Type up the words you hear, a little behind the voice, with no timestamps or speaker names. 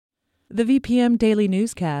The VPM Daily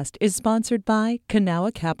Newscast is sponsored by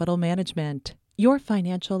Kanawha Capital Management. Your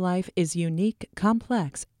financial life is unique,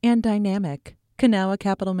 complex, and dynamic. Kanawha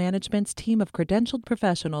Capital Management's team of credentialed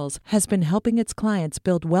professionals has been helping its clients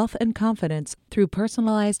build wealth and confidence through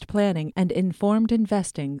personalized planning and informed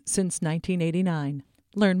investing since 1989.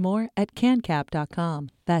 Learn more at cancap.com.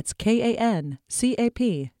 That's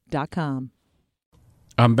KANCAP.com.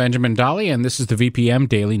 I'm Benjamin Dolly, and this is the VPM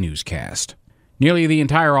Daily Newscast. Nearly the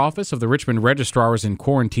entire office of the Richmond Registrar is in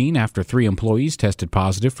quarantine after 3 employees tested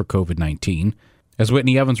positive for COVID-19. As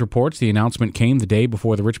Whitney Evans reports, the announcement came the day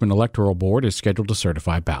before the Richmond Electoral Board is scheduled to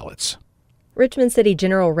certify ballots. Richmond City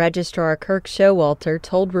General Registrar Kirk Showalter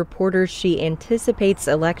told reporters she anticipates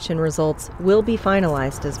election results will be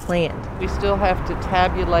finalized as planned. We still have to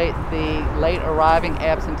tabulate the late arriving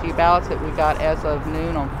absentee ballots that we got as of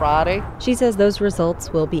noon on Friday. She says those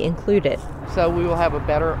results will be included. So we will have a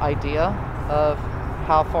better idea of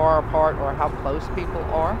how far apart or how close people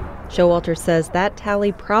are. Showalter says that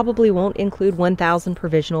tally probably won't include 1,000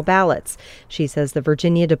 provisional ballots. She says the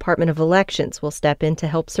Virginia Department of Elections will step in to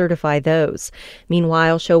help certify those.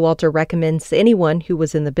 Meanwhile, Showalter recommends anyone who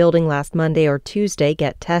was in the building last Monday or Tuesday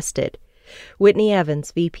get tested. Whitney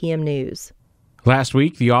Evans, VPM News. Last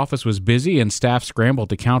week, the office was busy and staff scrambled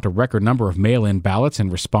to count a record number of mail-in ballots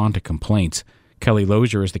and respond to complaints. Kelly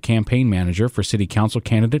Lozier is the campaign manager for City Council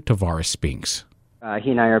candidate Tavares Spinks. He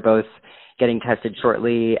and I are both getting tested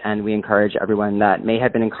shortly, and we encourage everyone that may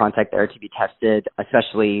have been in contact there to be tested,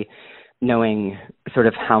 especially knowing sort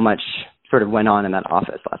of how much sort of went on in that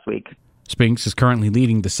office last week. Spinks is currently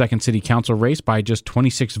leading the second City Council race by just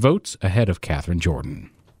 26 votes ahead of Catherine Jordan.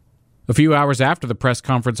 A few hours after the press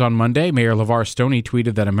conference on Monday, Mayor LeVar Stoney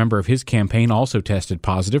tweeted that a member of his campaign also tested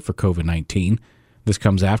positive for COVID-19. This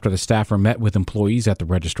comes after the staffer met with employees at the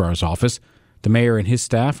registrar's office. The mayor and his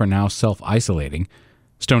staff are now self-isolating.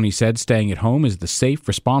 Stoney said staying at home is the safe,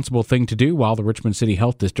 responsible thing to do while the Richmond City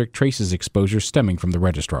Health District traces exposure stemming from the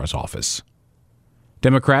registrar's office.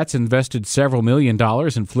 Democrats invested several $1 million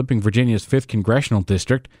in flipping Virginia's 5th congressional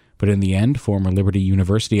district, but in the end, former Liberty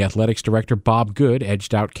University Athletics Director Bob Good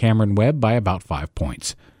edged out Cameron Webb by about 5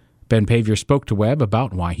 points. Ben Paviour spoke to Webb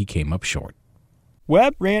about why he came up short.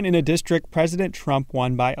 Webb ran in a district President Trump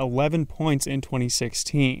won by 11 points in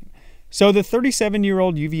 2016. So the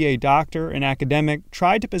 37-year-old UVA doctor and academic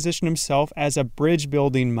tried to position himself as a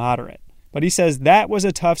bridge-building moderate. But he says that was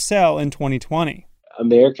a tough sell in 2020.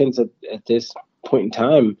 Americans at this point in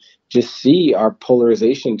time just see our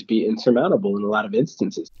polarization to be insurmountable in a lot of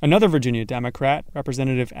instances. Another Virginia Democrat,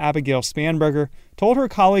 Representative Abigail Spanberger, told her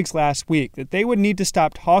colleagues last week that they would need to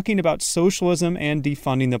stop talking about socialism and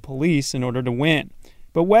defunding the police in order to win.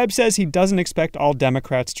 But Webb says he doesn't expect all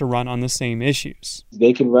Democrats to run on the same issues.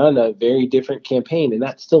 They can run a very different campaign, and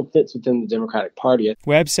that still fits within the Democratic Party.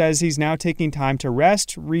 Webb says he's now taking time to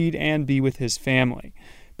rest, read, and be with his family.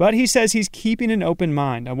 But he says he's keeping an open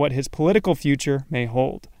mind on what his political future may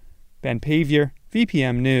hold. Ben Paviour,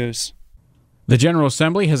 VPM News. The General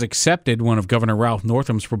Assembly has accepted one of Governor Ralph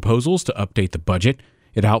Northam's proposals to update the budget.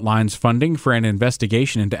 It outlines funding for an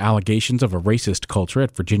investigation into allegations of a racist culture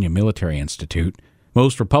at Virginia Military Institute.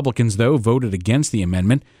 Most Republicans, though, voted against the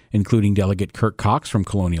amendment, including Delegate Kirk Cox from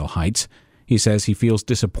Colonial Heights. He says he feels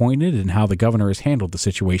disappointed in how the governor has handled the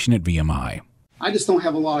situation at VMI. I just don't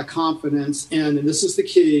have a lot of confidence in, and this is the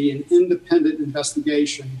key, an independent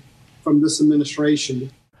investigation from this administration.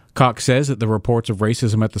 Cox says that the reports of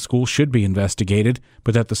racism at the school should be investigated,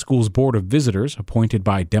 but that the school's Board of Visitors, appointed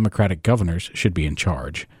by Democratic governors, should be in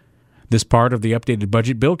charge. This part of the updated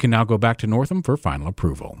budget bill can now go back to Northam for final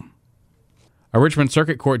approval. A Richmond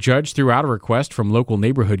Circuit Court judge threw out a request from local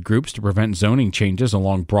neighborhood groups to prevent zoning changes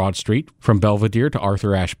along Broad Street from Belvedere to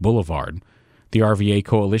Arthur Ashe Boulevard. The RVA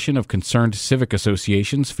Coalition of Concerned Civic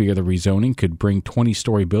Associations fear the rezoning could bring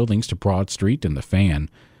 20-story buildings to Broad Street and the Fan.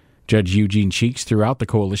 Judge Eugene Cheeks threw out the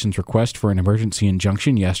coalition's request for an emergency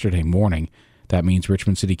injunction yesterday morning. That means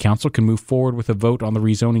Richmond City Council can move forward with a vote on the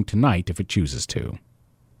rezoning tonight if it chooses to.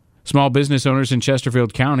 Small business owners in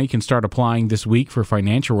Chesterfield County can start applying this week for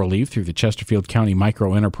financial relief through the Chesterfield County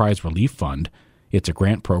Microenterprise Relief Fund. It's a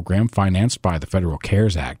grant program financed by the Federal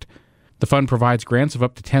CARES Act. The fund provides grants of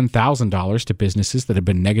up to $10,000 to businesses that have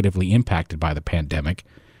been negatively impacted by the pandemic.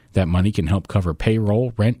 That money can help cover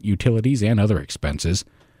payroll, rent, utilities, and other expenses.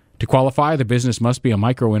 To qualify, the business must be a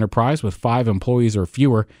microenterprise with 5 employees or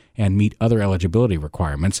fewer and meet other eligibility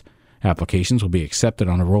requirements. Applications will be accepted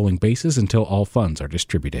on a rolling basis until all funds are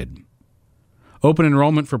distributed. Open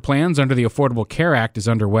enrollment for plans under the Affordable Care Act is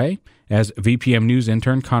underway. As VPM News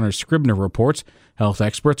intern Connor Scribner reports, health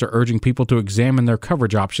experts are urging people to examine their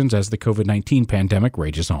coverage options as the COVID-19 pandemic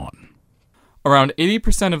rages on. Around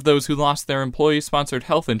 80% of those who lost their employee-sponsored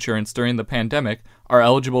health insurance during the pandemic are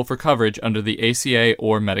eligible for coverage under the ACA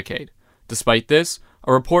or Medicaid. Despite this,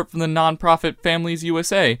 a report from the nonprofit Families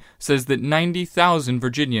USA says that 90,000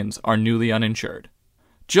 Virginians are newly uninsured.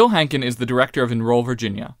 Jill Hankin is the director of Enroll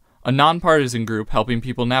Virginia, a nonpartisan group helping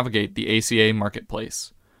people navigate the ACA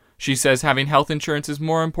marketplace. She says having health insurance is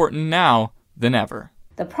more important now than ever.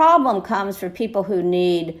 The problem comes for people who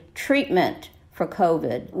need treatment for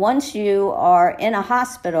COVID. Once you are in a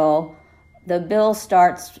hospital, the bill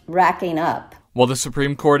starts racking up. While the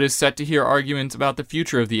Supreme Court is set to hear arguments about the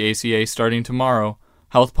future of the ACA starting tomorrow,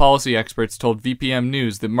 health policy experts told VPM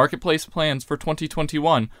News that marketplace plans for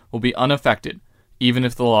 2021 will be unaffected, even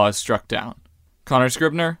if the law is struck down. Connor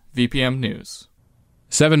Scribner, VPM News.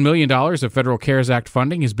 $7 million of federal CARES Act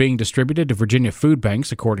funding is being distributed to Virginia food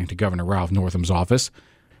banks, according to Governor Ralph Northam's office.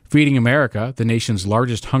 Feeding America, the nation's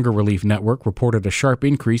largest hunger relief network, reported a sharp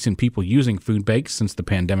increase in people using food banks since the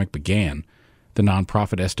pandemic began. The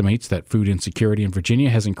nonprofit estimates that food insecurity in Virginia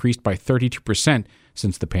has increased by 32%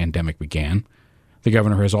 since the pandemic began. The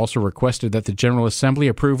governor has also requested that the General Assembly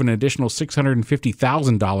approve an additional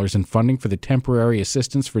 $650,000 in funding for the Temporary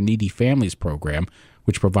Assistance for Needy Families program,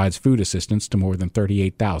 which provides food assistance to more than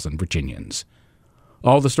 38,000 Virginians.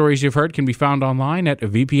 All the stories you've heard can be found online at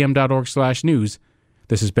vpm.org/news.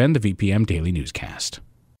 This has been the VPM Daily Newscast.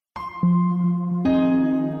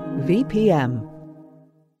 VPM.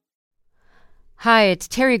 Hi, it's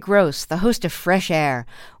Terry Gross, the host of Fresh Air.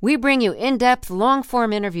 We bring you in-depth,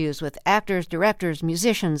 long-form interviews with actors, directors,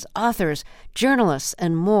 musicians, authors, journalists,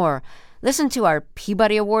 and more. Listen to our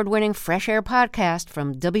Peabody Award-winning Fresh Air podcast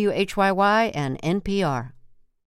from WHYY and NPR.